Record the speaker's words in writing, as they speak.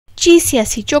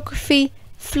GCSE Geography,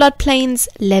 floodplains,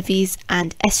 levees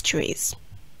and estuaries.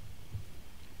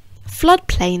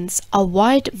 Floodplains are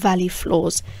wide valley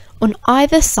floors on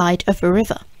either side of a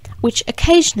river, which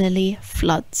occasionally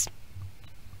floods.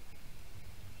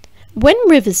 When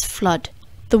rivers flood,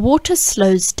 the water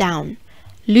slows down,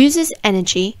 loses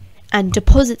energy and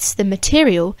deposits the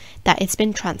material that it's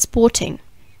been transporting.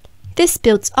 This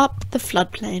builds up the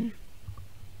floodplain.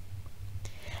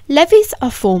 Levees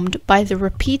are formed by the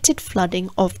repeated flooding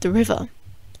of the river.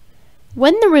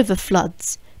 When the river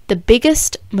floods, the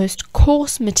biggest, most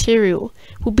coarse material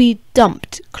will be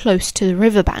dumped close to the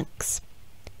riverbanks.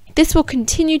 This will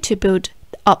continue to build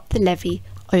up the levee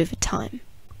over time.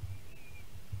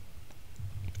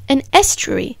 An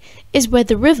estuary is where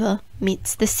the river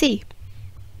meets the sea.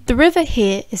 The river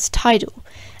here is tidal,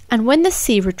 and when the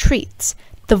sea retreats,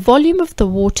 the volume of the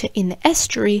water in the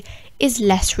estuary is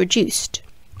less reduced.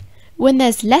 When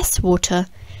there's less water,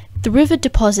 the river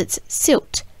deposits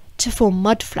silt to form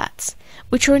mudflats,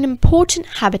 which are an important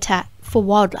habitat for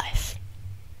wildlife.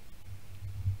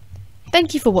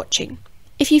 Thank you for watching.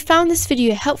 If you found this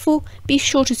video helpful, be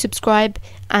sure to subscribe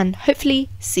and hopefully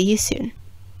see you soon.